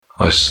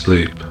I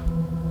sleep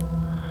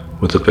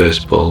with a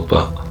baseball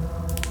bat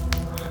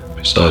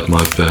beside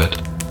my bed,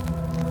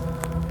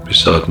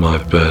 beside my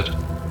bed.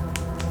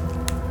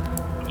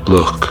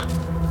 Look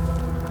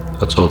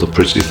at all the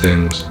pretty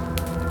things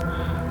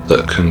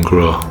that can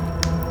grow,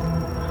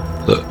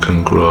 that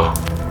can grow.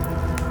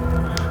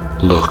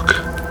 Look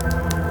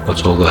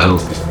at all the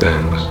healthy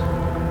things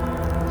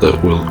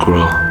that will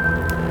grow,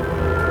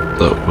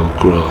 that will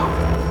grow.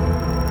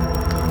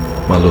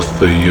 My love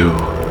for you,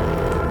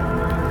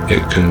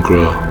 it can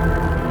grow.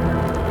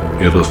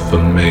 Your love for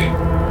me,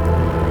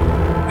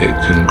 it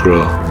can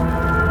grow.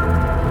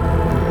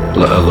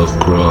 Let our love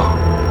grow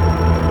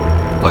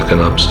like an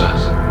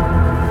abscess,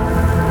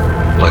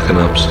 like an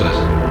abscess.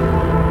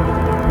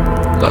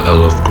 Let our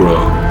love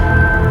grow,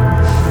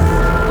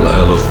 let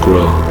our love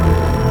grow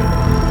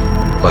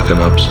like an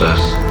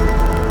abscess.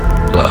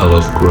 Let our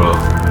love grow,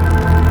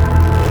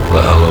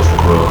 let our love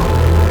grow.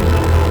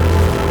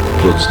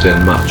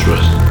 Bloodstained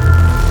mattress.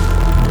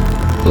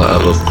 Let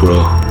our love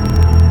grow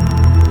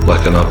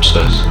like an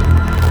abscess.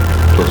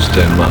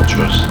 Bloodstained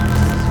mattress.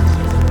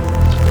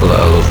 Let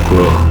our love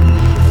grow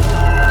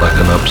like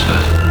an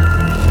abscess,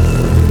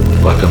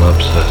 like an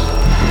abscess,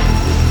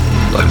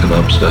 like an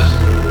abscess.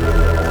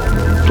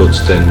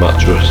 Bloodstained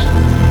mattress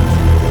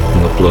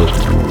from the blood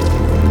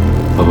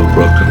of a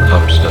broken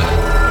abscess,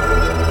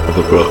 of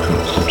a broken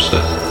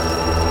abscess,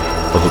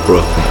 of a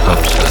broken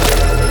abscess,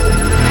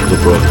 of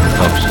a broken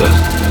abscess.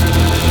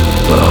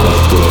 Let our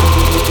love grow.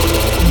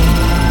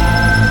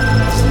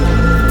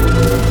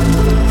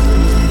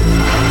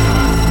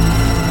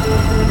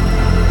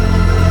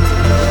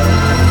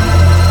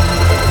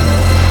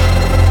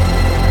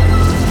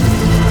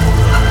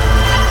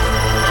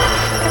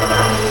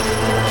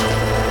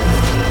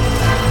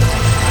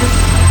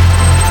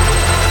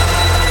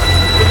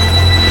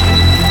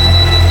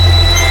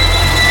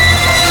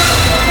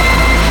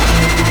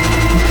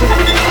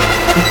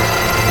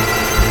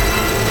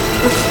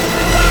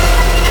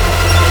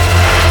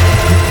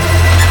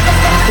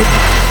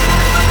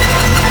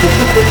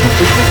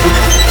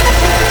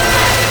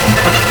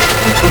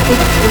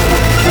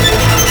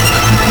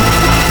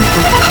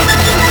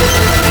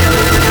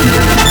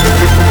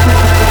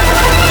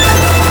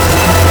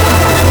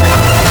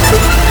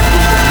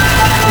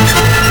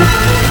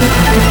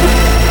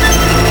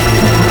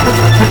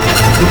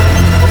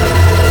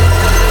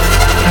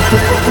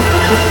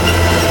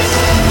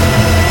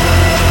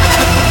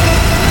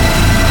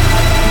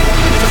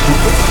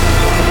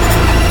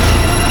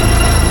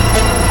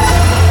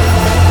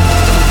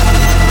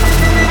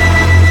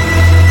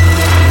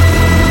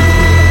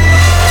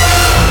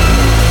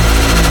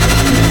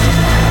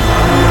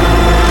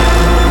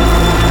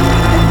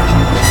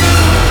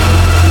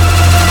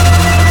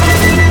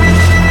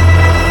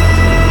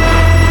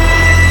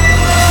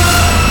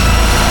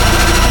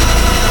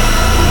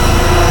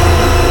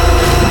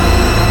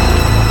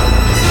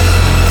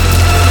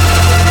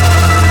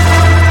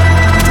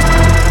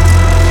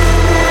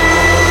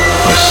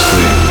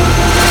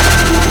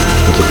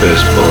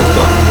 Baseball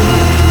bat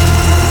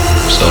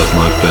beside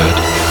my bed,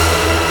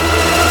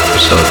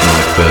 beside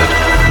my bed.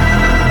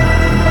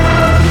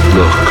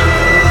 Look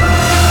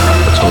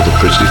at all the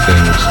pretty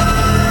things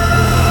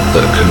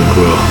that can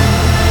grow,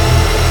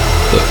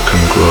 that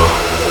can grow.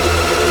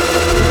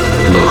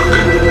 Look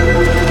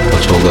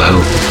at all the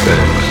healthy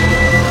things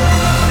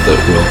that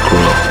will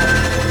grow,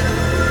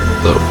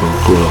 that will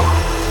grow.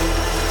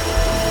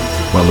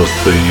 My love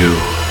for you,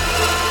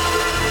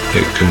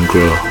 it can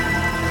grow.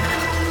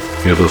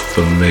 Your love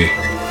for me,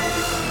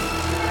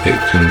 it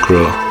can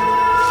grow.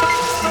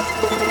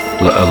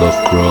 Let our love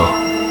grow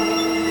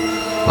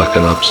like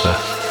an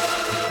abscess,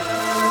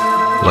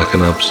 like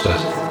an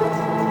abscess.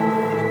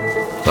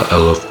 Let our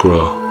love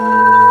grow,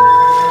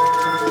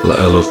 let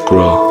our love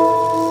grow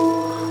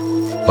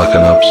like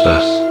an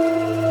abscess.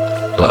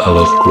 Let our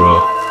love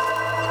grow,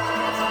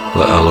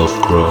 let our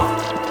love grow.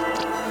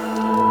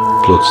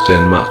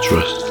 Bloodstained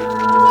mattress.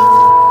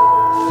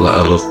 Let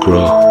our love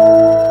grow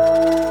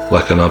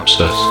like an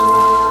abscess.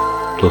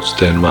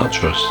 Bloodstained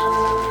mattress.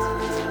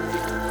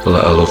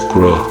 Let our love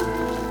grow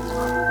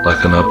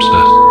like an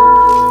abscess,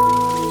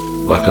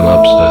 like an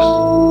abscess,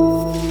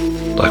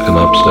 like an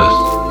abscess.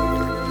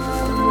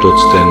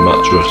 Bloodstained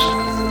mattress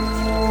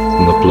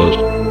from the blood